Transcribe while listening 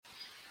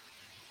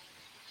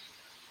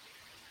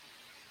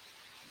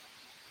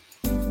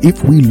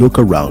If we look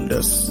around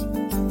us,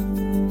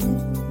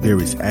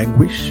 there is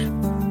anguish,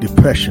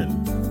 depression,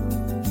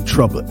 and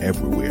trouble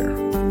everywhere.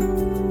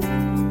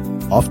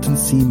 Often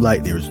seem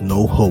like there is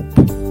no hope.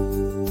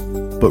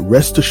 But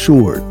rest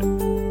assured,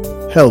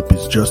 help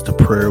is just a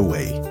prayer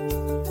away.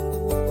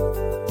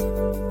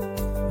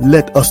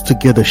 Let us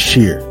together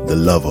share the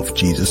love of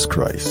Jesus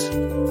Christ.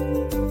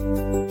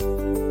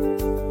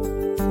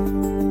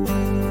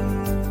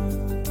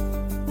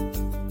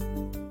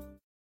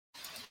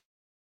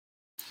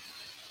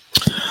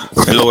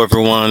 Hello,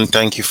 everyone.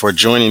 Thank you for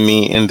joining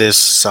me in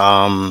this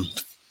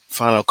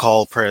final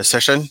call prayer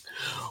session.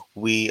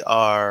 We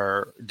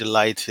are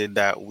delighted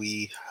that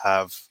we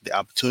have the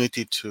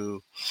opportunity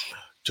to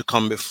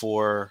come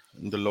before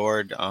the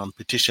Lord,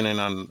 petitioning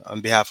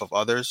on behalf of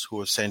others who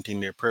have sent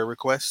in their prayer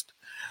request.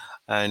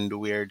 And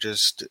we are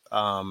just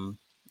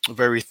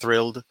very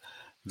thrilled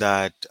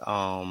that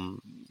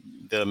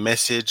the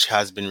message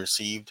has been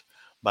received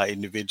by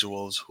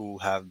individuals who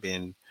have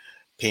been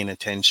paying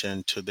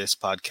attention to this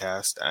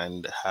podcast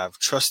and have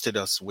trusted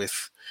us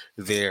with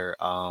their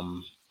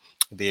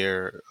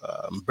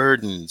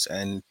burdens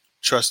and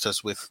trust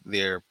us with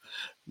their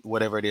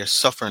whatever they're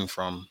suffering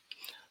from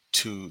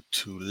to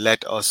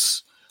let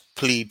us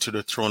plead to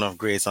the throne of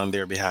grace on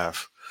their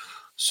behalf.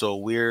 So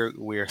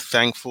we're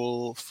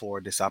thankful for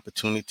this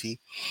opportunity.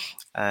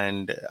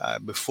 And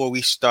before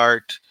we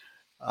start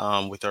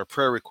with our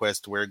prayer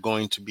request, we're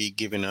going to be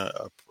giving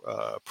a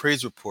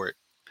praise report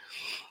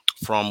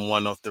from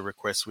one of the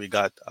requests we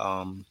got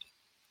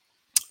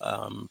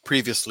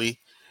previously,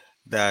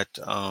 that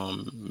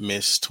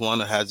Miss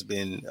Tawana has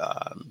been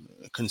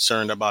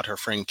concerned about her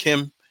friend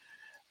Kim,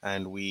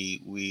 and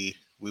we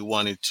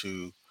wanted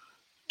to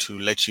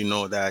let you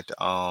know that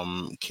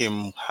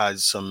Kim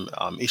has some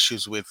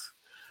issues with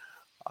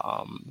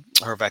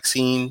her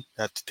vaccine,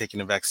 after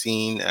taking a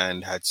vaccine,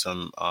 and had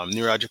some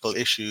neurological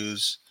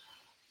issues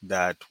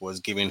that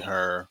was giving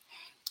her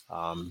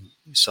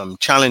some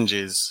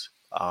challenges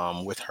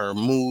with her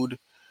mood,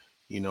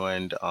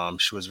 and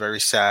she was very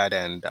sad,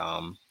 and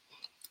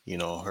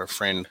her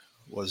friend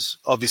was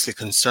obviously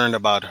concerned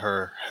about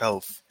her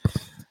health,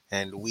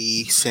 and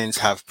we since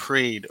have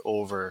prayed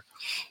over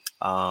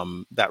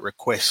that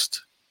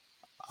request.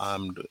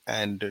 And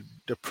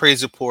the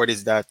praise report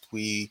is that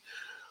we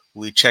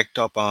checked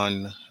up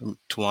on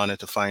Tawana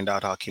to find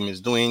out how Kim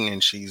is doing,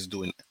 and she's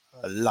doing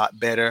a lot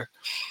better.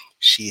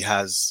 She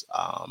has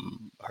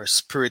her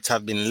spirits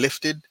have been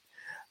lifted,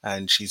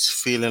 and she's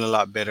feeling a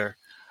lot better,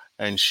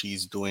 and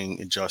she's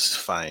doing just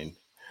fine.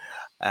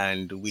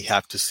 And we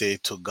have to say,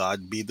 to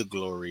God be the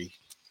glory,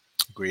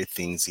 great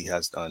things He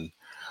has done.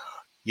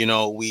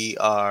 We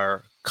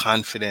are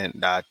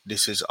confident that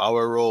this is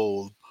our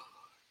role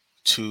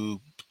to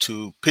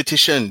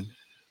petition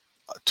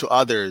to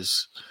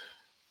others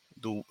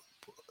the,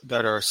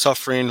 that are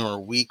suffering or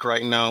weak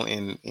right now,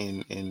 in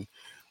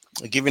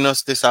giving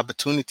us this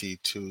opportunity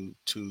to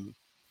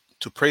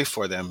pray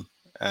for them,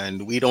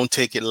 and we don't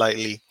take it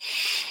lightly.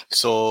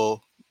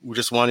 So we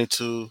just wanted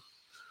to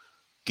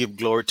give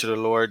glory to the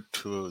Lord,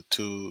 to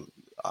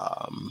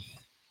um,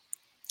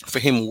 for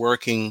Him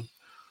working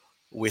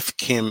with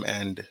Kim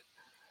and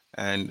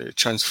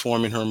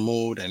transforming her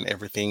mood and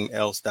everything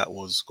else that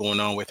was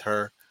going on with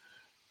her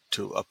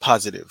to a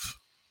positive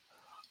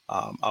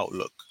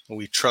outlook.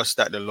 We trust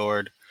that the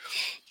Lord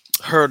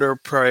heard our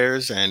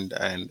prayers, and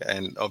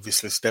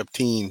obviously stepped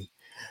in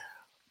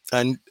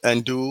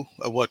and do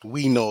what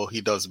we know He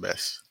does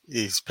best.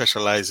 He's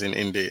specializing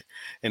in the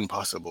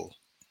impossible.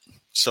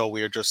 So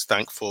we are just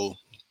thankful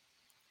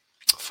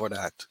for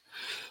that.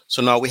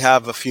 So now we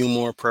have a few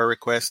more prayer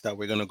requests that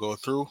we're going to go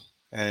through.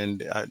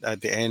 And at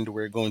the end,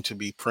 we're going to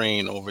be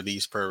praying over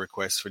these prayer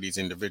requests for these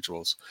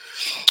individuals.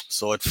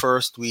 So at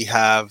first, we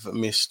have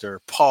Mr.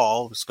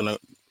 Paul, who's going to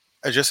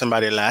address him by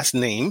their last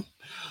name.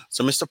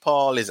 So Mr.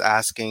 Paul is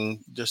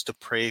asking just to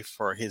pray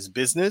for his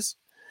business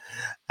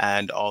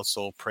and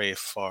also pray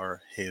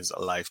for his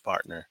life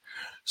partner.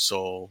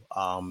 So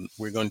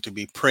we're going to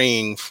be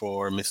praying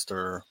for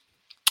Mr.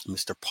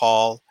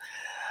 Paul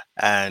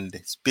and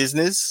his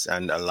business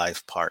and a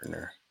life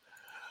partner.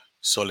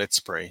 So let's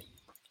pray.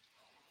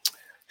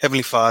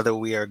 Heavenly Father,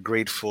 we are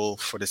grateful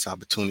for this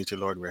opportunity,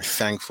 Lord. We're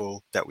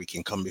thankful that we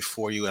can come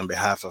before you on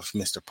behalf of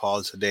Mr.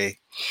 Paul today.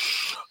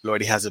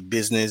 Lord, he has a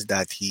business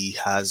that he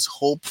has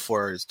hope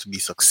for to be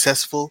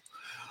successful.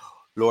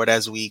 Lord,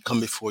 as we come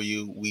before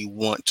you, we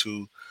want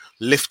to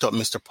lift up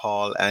Mr.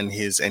 Paul and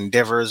his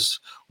endeavors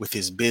with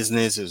his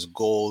business, his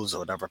goals, or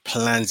whatever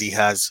plans he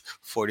has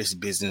for this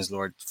business,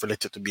 Lord, for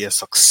it to be a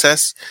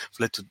success,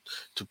 for it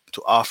to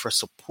offer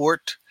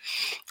support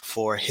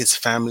for his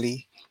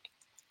family.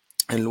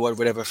 And Lord,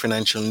 whatever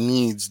financial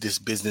needs this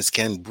business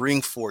can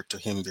bring forth to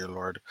him, dear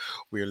Lord,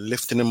 we are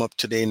lifting him up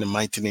today in the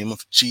mighty name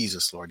of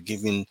Jesus, Lord,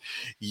 giving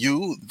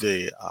you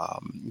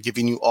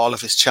all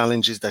of his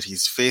challenges that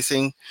he's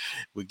facing.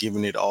 We're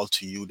giving it all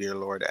to you, dear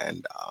Lord,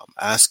 and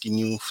asking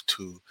you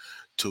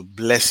to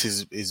bless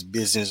his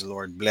business,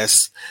 Lord.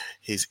 Bless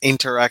his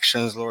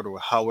interactions, Lord, or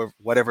however,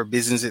 whatever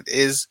business it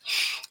is,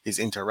 his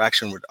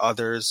interaction with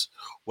others,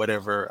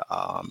 whatever,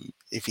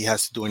 if he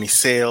has to do any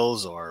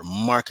sales or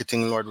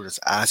marketing, Lord, we're just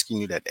asking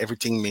you that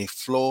everything may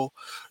flow,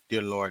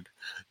 dear Lord,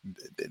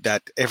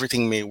 that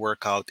everything may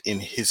work out in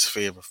his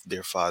favor,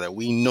 dear Father.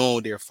 We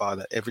know, dear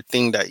Father,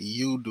 everything that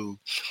you do,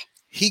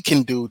 he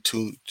can do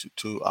to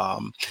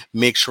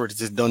make sure it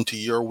is done to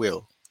your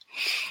will.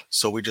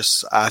 So we're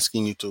just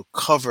asking you to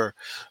cover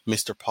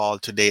Mr. Paul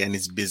today and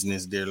his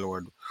business, dear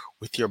Lord,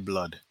 with your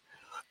blood.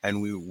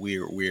 And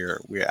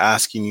we're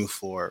asking you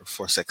for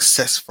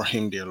success for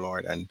him, dear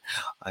Lord, and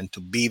to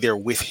be there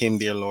with him,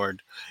 dear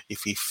Lord.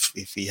 If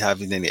he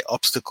having any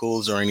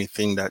obstacles or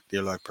anything that,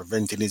 dear Lord,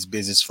 preventing his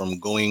business from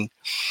going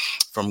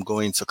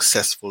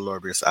successful,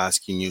 Lord, we're just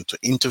asking you to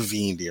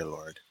intervene, dear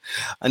Lord.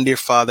 And dear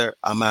Father,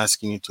 I'm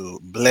asking you to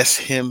bless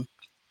him,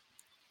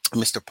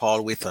 Mr.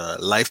 Paul, with a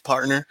life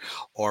partner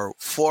or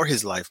for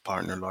his life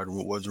partner, Lord.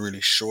 We wasn't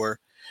really sure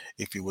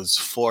if he was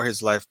for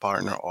his life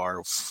partner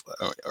or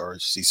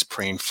he's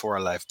praying for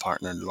a life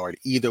partner, Lord.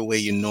 Either way,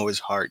 you know his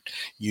heart,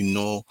 you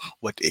know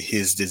what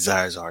his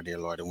desires are, dear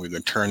Lord, and we're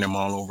going to turn them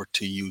all over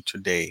to you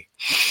today.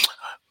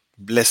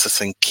 Bless us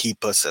and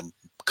keep us, and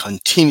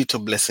continue to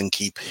bless and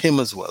keep him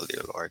as well,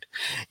 dear Lord.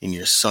 In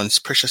your son's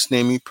precious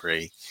name we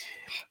pray.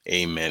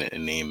 Amen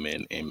and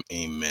amen and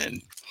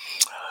amen.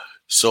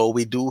 So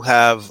we do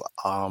have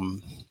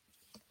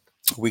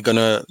we're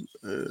gonna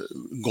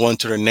go on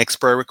to the next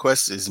prayer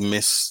request is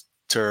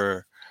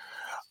Mr.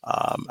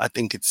 I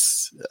think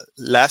it's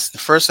last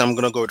first. I'm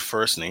gonna go with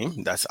first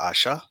name. That's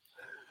Asha.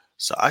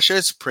 So Asha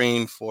is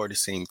praying for the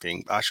same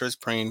thing. Asha is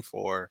praying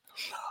for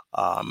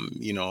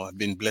I've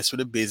been blessed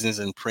with a business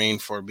and praying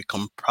for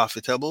become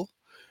profitable.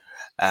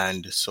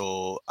 And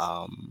so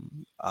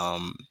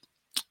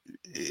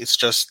it's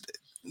just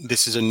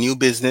this is a new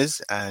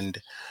business, and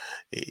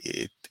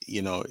it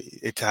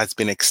has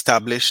been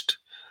established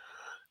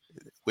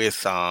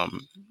with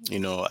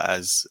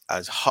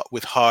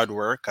with hard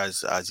work,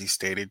 as he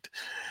stated.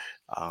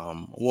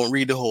 Won't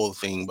read the whole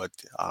thing, but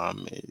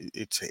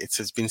it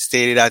has been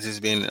stated that it's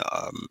been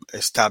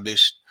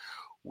established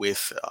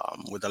with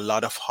a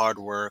lot of hard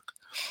work,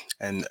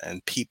 and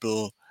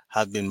people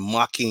have been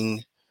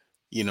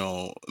you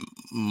know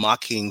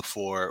mocking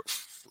for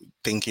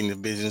thinking the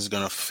business is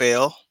gonna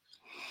fail.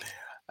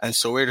 And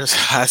so we're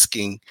just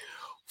asking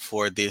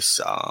for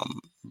this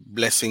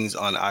blessings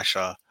on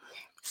Asha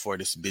for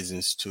this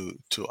business to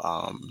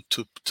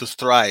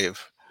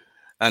thrive,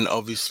 and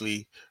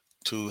obviously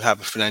to have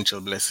a financial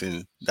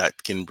blessing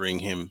that can bring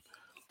him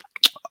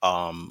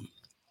um,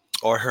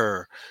 or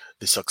her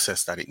the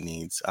success that it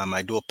needs.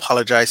 I do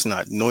apologize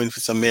not knowing if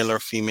it's a male or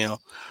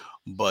female,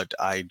 but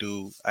I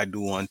do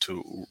want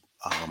to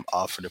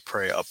offer the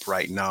prayer up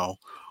right now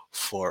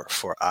for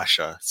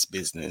Asha's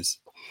business.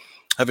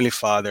 Heavenly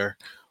Father,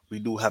 we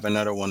do have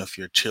another one of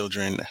your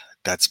children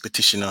that's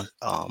petitioning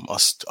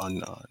us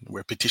on.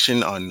 We're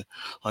petitioning on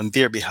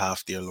their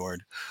behalf, dear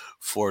Lord,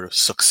 for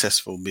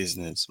successful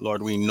business.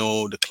 Lord, we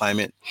know the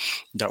climate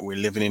that we're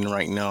living in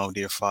right now,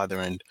 dear Father,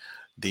 and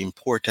the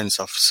importance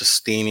of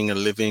sustaining a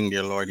living,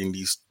 dear Lord, in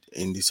these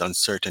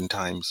uncertain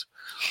times.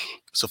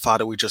 So,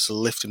 Father, we just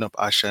lifting up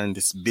Asha and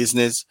this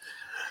business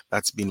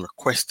that's been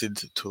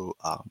requested to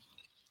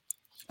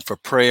for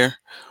prayer.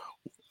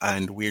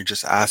 And we're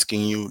just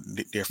asking you,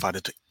 dear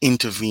Father, to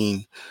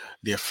intervene,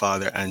 dear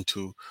Father, and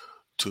to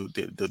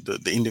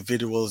the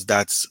individuals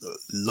that's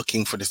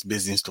looking for this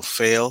business to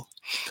fail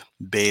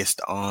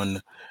based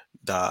on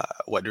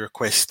what the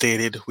request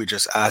stated. We're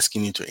just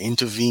asking you to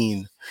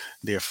intervene,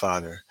 dear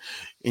Father,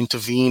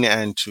 intervene,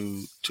 and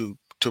to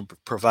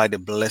provide the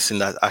blessing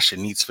that Asha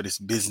needs for this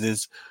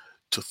business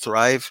to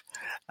thrive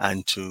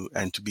and to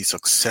be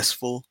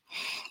successful,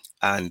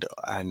 and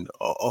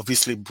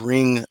obviously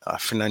bring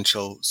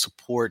financial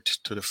support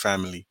to the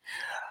family.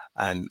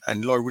 And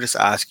Lord, we're just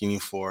asking you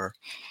for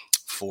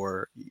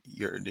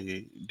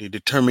the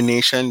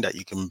determination that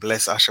you can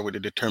bless Asha with the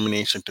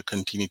determination to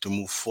continue to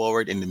move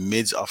forward in the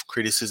midst of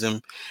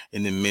criticism,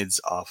 in the midst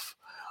of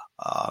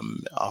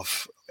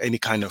any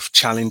kind of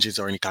challenges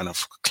or any kind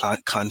of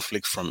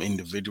conflict from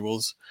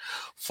individuals.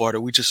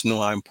 Father, we just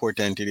know how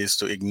important it is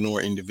to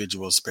ignore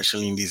individuals,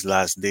 especially in these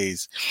last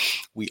days.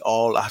 We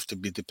all have to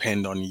be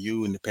depend on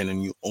you and depend on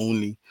you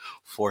only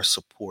for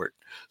support.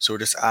 So we're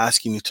just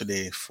asking you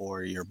today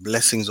for your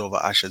blessings over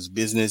Asha's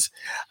business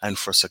and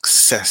for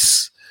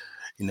success.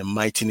 In the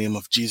mighty name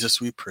of Jesus,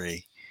 we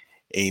pray.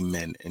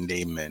 Amen and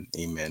amen.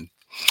 Amen.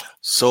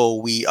 So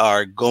we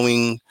are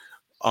going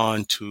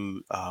on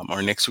to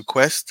our next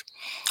request.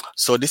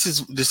 So this is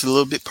a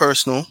little bit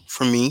personal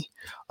for me.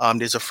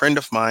 There's a friend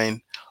of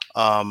mine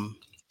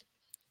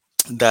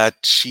that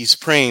she's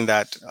praying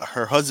that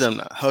her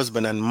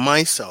husband and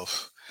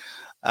myself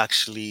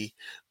actually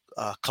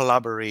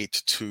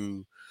collaborate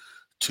to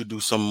do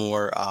some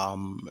more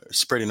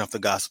spreading of the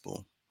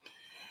gospel.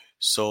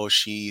 So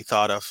she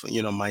thought of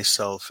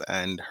myself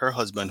and her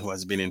husband, who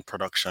has been in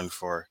production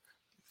for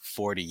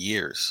 40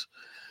 years.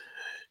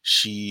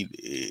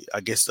 she,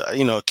 I guess,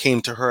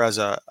 came to her as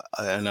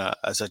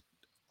as a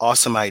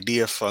awesome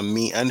idea for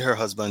me and her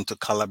husband to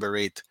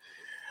collaborate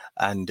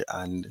and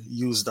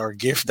use our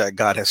gift that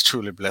God has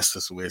truly blessed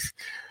us with.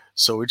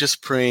 So we're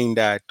just praying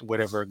that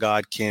whatever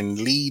God can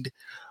lead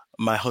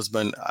my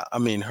husband, I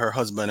mean her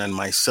husband and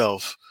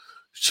myself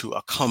to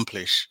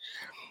accomplish,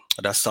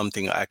 that's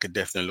something I could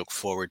definitely look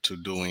forward to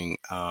doing,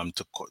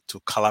 to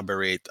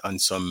collaborate on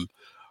some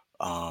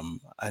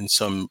and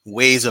some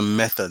ways and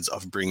methods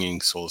of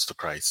bringing souls to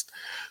Christ.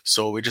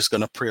 So we're just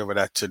gonna pray over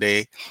that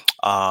today.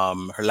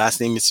 Her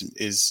last name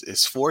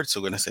is Ford,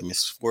 so we're gonna say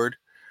Miss Ford.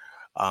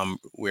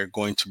 We're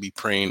going to be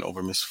praying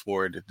over Miss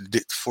Ford,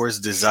 Ford's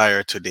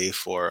desire today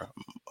for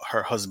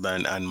her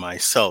husband and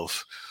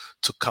myself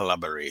to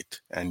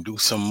collaborate and do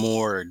some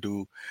more,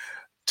 do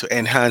to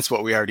enhance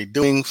what we're already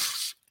doing,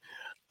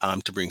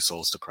 to bring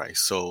souls to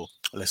Christ. So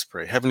let's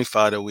pray. Heavenly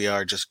Father, we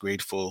are just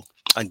grateful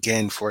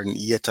again for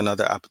yet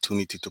another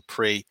opportunity to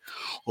pray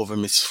over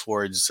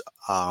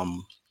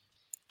um,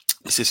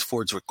 Mrs.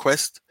 Ford's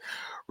request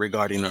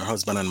regarding her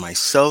husband and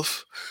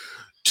myself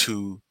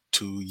to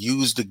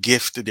use the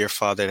gift, dear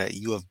Father, that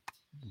you have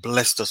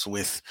blessed us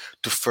with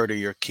to further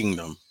your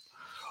kingdom.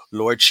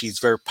 Lord, she's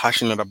very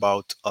passionate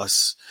about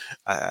us.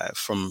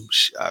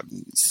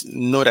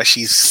 Know that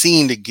she's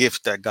seen the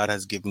gift that God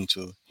has given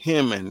to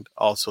him and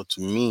also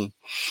to me,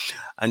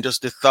 and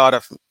just the thought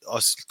of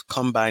us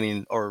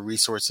combining our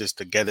resources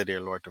together,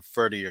 dear Lord, to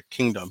further your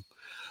kingdom.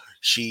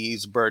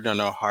 She's burdened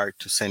on our heart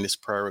to send this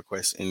prayer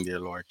request in, dear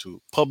Lord,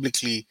 to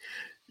publicly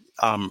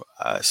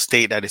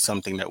state that it's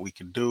something that we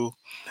could do.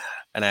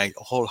 And I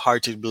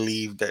wholeheartedly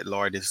believe that,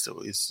 Lord,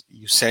 is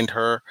you sent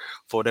her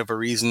for whatever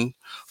reason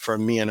for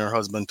me and her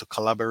husband to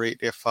collaborate,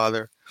 dear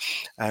Father.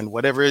 And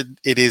whatever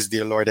it is,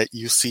 dear Lord, that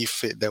you see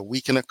fit that we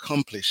can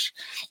accomplish,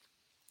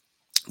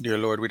 dear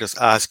Lord, we're just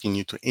asking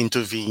you to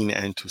intervene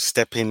and to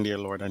step in, dear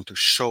Lord, and to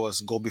show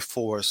us, go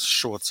before us,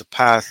 show us the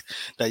path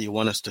that you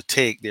want us to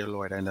take, dear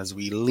Lord. And as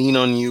we lean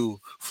on you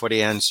for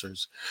the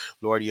answers,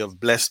 Lord, you have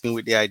blessed me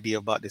with the idea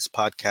about this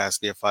podcast,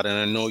 dear Father, and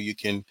I know you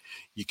can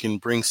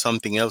bring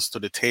something else to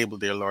the table,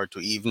 dear Lord, to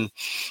even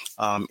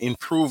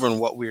improve on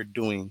what we're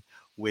doing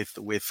with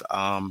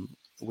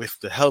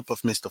the help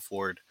of Mr.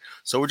 Ford.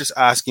 So we're just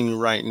asking you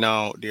right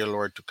now, dear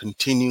Lord, to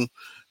continue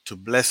to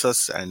bless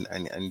us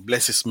and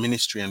bless this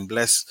ministry and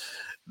bless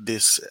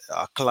this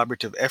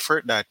collaborative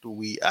effort that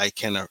I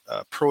can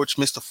approach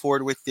Mr.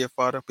 Ford with, dear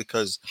Father,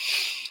 because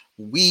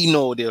we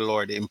know, dear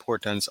Lord, the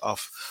importance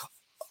of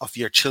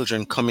your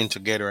children coming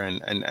together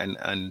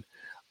and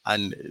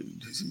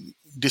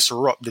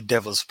disrupt the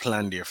devil's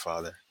plan, dear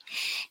Father.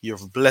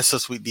 You've blessed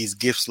us with these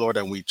gifts, Lord,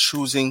 and we're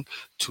choosing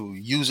to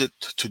use it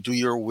to do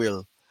your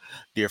will,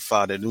 dear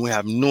Father. And we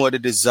have no other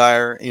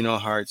desire in our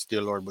hearts,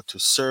 dear Lord, but to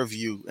serve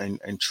you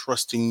and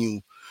trust in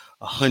you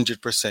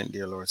 100%,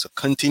 dear Lord. So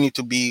continue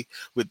to be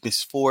with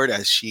Miss Ford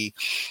as she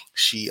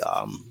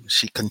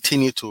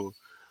continue to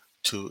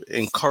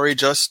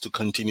encourage us to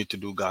continue to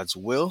do God's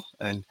will.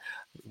 And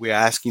we're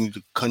asking you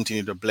to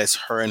continue to bless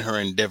her and her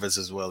endeavors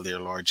as well, dear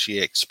Lord. She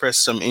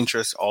expressed some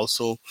interest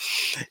also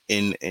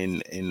in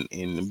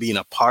being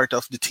a part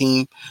of the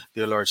team,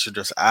 dear Lord. So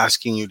just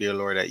asking you, dear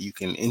Lord, that you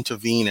can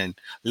intervene and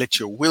let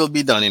your will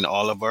be done in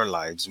all of our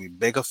lives. We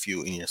beg of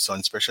you in your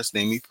son's precious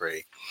name we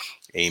pray.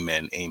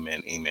 Amen,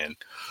 amen, amen.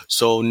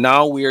 So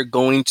now we are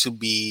going to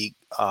be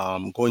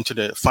going to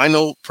the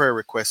final prayer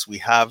request we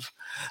have.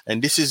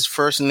 And this is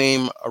first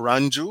name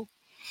Ranju.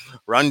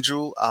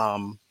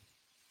 Ranju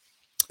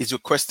is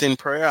requesting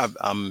prayer.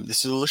 This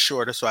is a little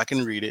shorter, so I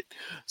can read it.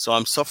 So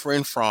I'm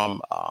suffering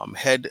from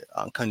head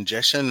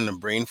congestion and a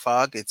brain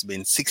fog. It's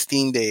been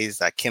 16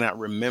 days. I cannot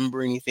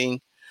remember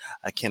anything.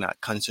 I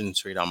cannot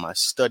concentrate on my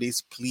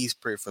studies. Please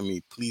pray for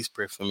me. Please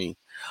pray for me.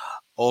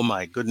 Oh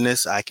my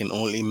goodness, I can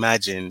only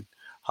imagine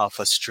how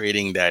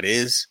frustrating that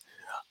is.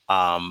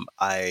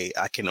 I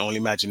can only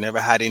imagine. Never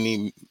had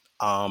any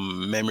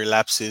memory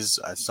lapses.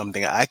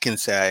 Something I can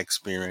say I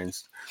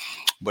experienced,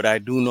 but I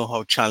do know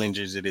how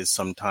challenging it is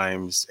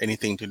sometimes.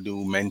 Anything to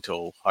do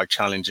mental, how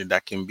challenging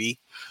that can be.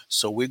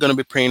 So we're going to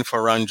be praying for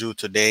Ranju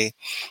today,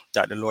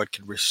 that the Lord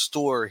can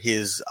restore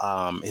his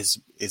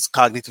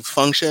cognitive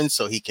function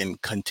so he can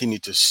continue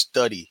to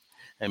study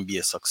and be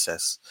a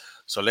success.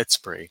 So let's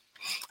pray.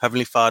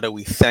 Heavenly Father,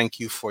 we thank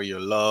you for your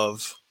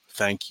love.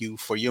 Thank you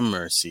for your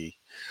mercy.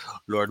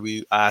 Lord,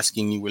 we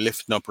asking you, we're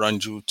lifting up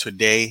Ranju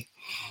today,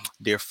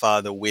 dear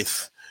Father,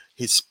 with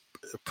his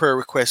prayer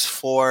request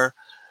for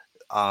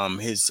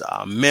his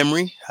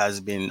memory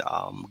has been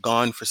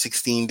gone for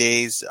 16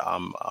 days,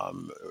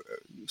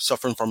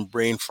 suffering from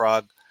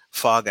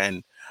fog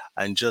and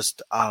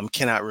just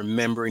cannot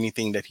remember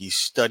anything that he's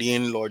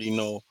studying. Lord, you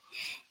know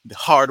the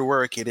hard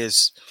work it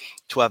is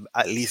to have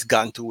at least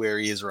gotten to where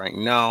he is right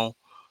now,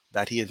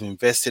 that he has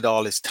invested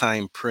all his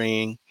time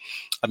praying,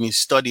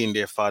 studying,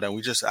 dear Father. And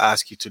we just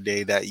ask you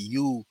today that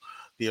you,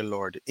 dear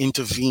Lord,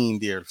 intervene,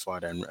 dear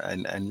Father,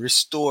 and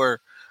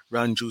restore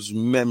Ranju's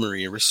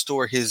memory,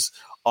 restore his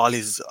all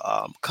his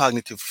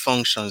cognitive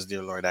functions,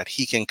 dear Lord, that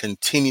he can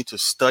continue to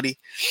study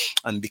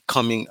and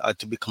becoming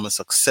to become a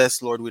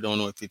success, Lord. We don't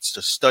know if it's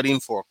just studying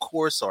for a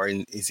course or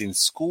is in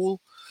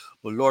school.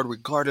 But Lord,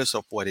 regardless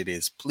of what it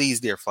is, please,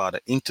 dear Father,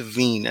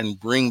 intervene and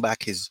bring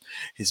back his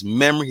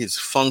memory, his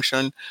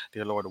function,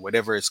 dear Lord.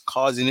 Whatever is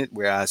causing it,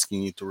 we're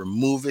asking you to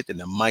remove it in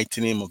the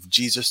mighty name of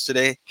Jesus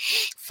today.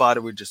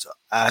 Father, we're just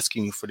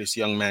asking you for this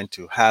young man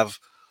to have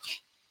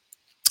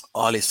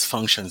all his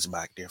functions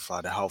back, dear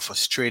Father. How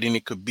frustrating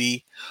it could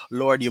be.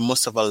 Lord, you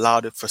must have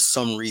allowed it for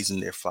some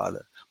reason, dear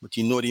Father. But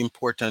you know the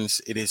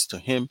importance it is to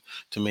him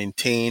to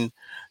maintain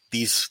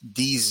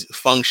these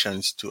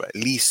functions to at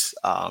least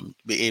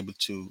be able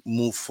to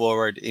move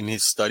forward in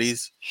his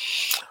studies.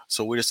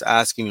 So we're just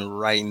asking you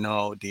right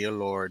now, dear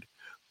Lord,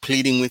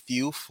 pleading with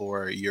you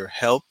for your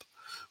help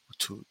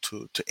to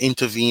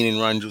intervene in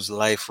Ranju's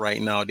life right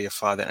now, dear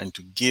Father, and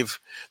to give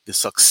the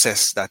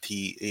success that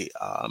he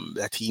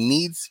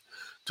needs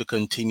to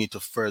continue to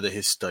further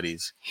his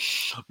studies.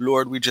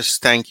 Lord, we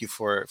just thank you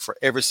for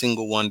every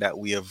single one that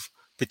we have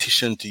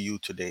petitioned to you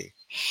today.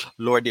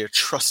 Lord, they're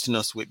trusting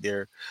us with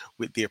their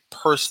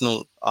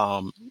personal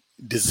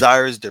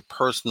desires, their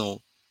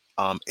personal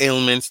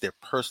ailments, their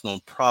personal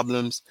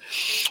problems.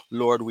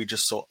 Lord, we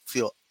just so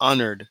feel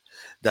honored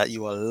that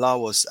you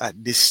allow us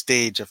at this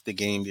stage of the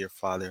game, dear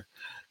Father,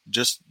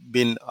 just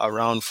been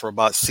around for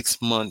about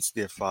 6 months,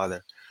 dear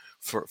Father,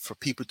 for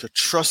people to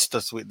trust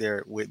us with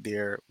their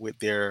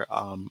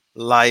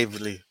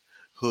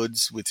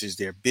livelihoods, which is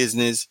their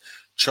business,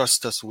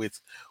 trust us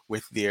with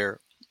their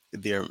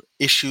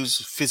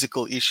issues,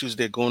 physical issues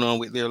they're going on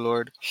with their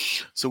Lord.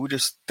 So we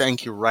just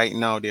thank you right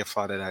now, dear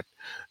Father,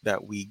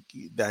 that we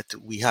that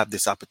we have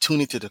this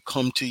opportunity to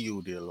come to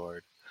you, dear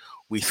Lord.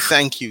 We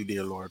thank you,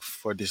 dear Lord,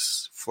 for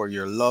this, for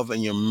your love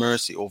and your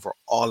mercy over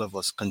all of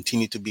us.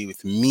 Continue to be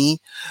with me,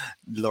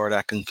 Lord.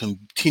 I can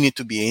continue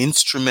to be an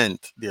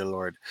instrument, dear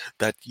Lord,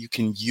 that you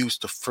can use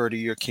to further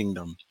your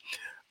kingdom.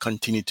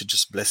 Continue to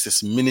just bless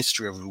this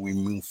ministry as we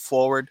move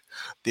forward,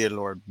 dear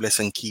Lord. Bless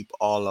and keep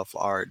all of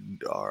our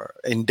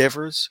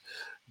endeavors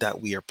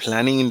that we are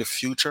planning in the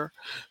future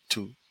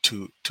to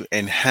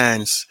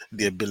enhance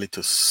the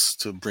ability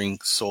to bring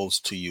souls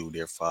to you,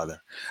 dear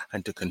Father,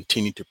 and to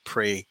continue to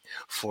pray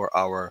for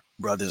our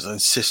brothers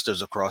and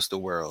sisters across the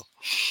world.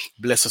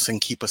 Bless us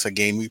and keep us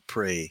again, we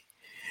pray.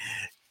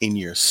 In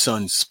your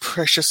Son's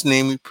precious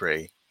name we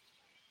pray.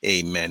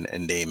 Amen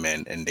and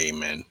amen and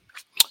amen.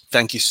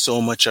 Thank you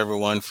so much,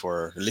 everyone,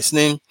 for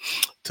listening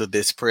to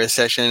this prayer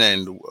session.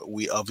 And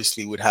we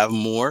obviously would have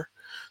more.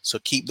 So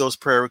keep those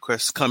prayer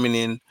requests coming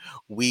in.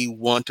 We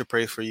want to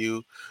pray for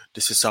you.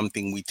 This is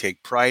something we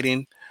take pride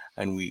in.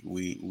 And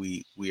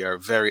we are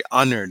very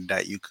honored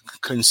that you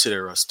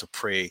consider us to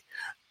pray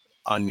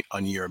on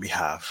your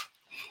behalf.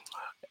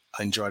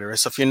 Enjoy the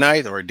rest of your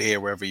night or day,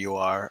 wherever you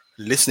are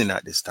listening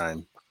at this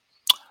time.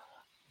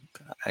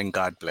 And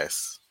God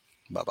bless.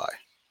 Bye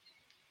bye.